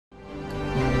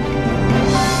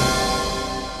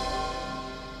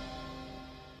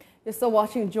You're still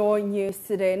watching Joy News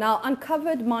today. Now,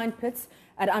 uncovered mine pits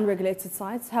at unregulated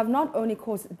sites have not only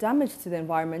caused damage to the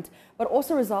environment, but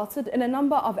also resulted in a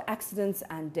number of accidents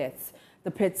and deaths.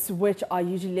 The pits, which are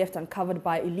usually left uncovered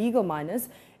by illegal miners,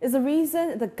 is the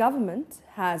reason the government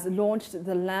has launched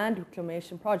the land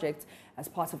reclamation project as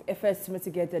part of efforts to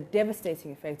mitigate the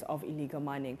devastating effect of illegal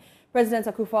mining. President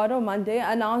Akufo-Addo Monday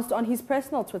announced on his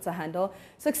personal Twitter handle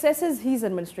successes his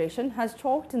administration has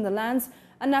chalked in the lands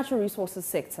and natural resources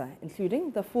sector,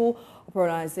 including the full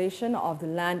operationalization of the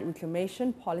land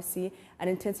reclamation policy and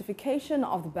intensification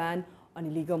of the ban on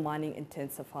illegal mining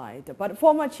intensified. But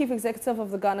former Chief Executive of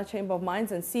the Ghana Chamber of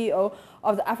Mines and CEO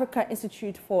of the Africa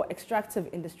Institute for Extractive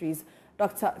Industries,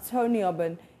 Dr. Tony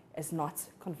Obin, is not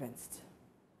convinced.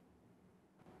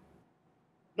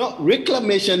 No,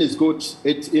 reclamation is good.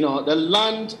 It's, the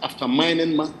land after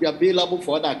mining must be available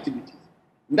for other activities.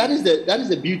 And that is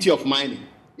the beauty of mining.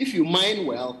 If you mine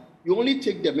well, you only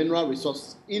take the mineral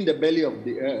resource in the belly of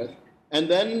the earth, and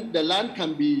then the land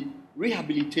can be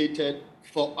rehabilitated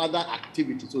for other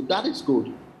activities. So that is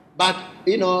good. But,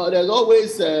 there's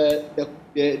always the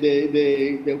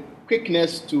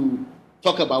quickness to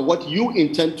talk about what you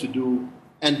intend to do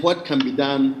and what can be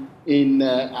done in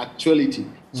actuality.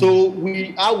 So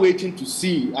we are waiting to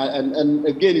see. And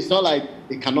again, it's not like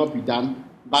it cannot be done,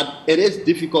 but it is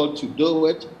difficult to do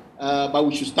it. But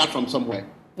we should start from somewhere.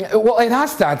 Well, it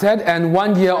has started, and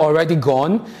 1 year already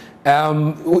gone.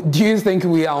 Do you think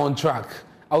we are on track?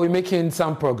 Are we making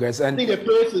some progress? And I think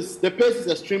the pace is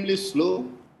extremely slow.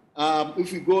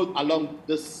 If we go along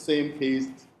this same pace,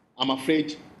 I'm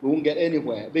afraid we won't get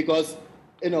anywhere, because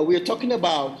we're talking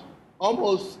about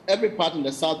almost every part in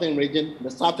the southern region, the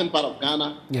southern part of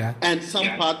Ghana, and some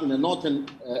part in the northern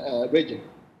region,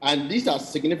 and these are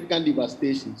significant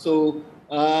devastation. So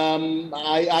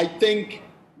I think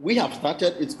we have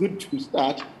started. It's good to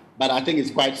start, but I think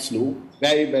it's quite slow,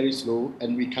 very, very slow,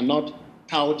 and we cannot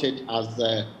tout it as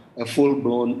a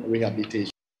full-blown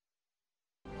rehabilitation.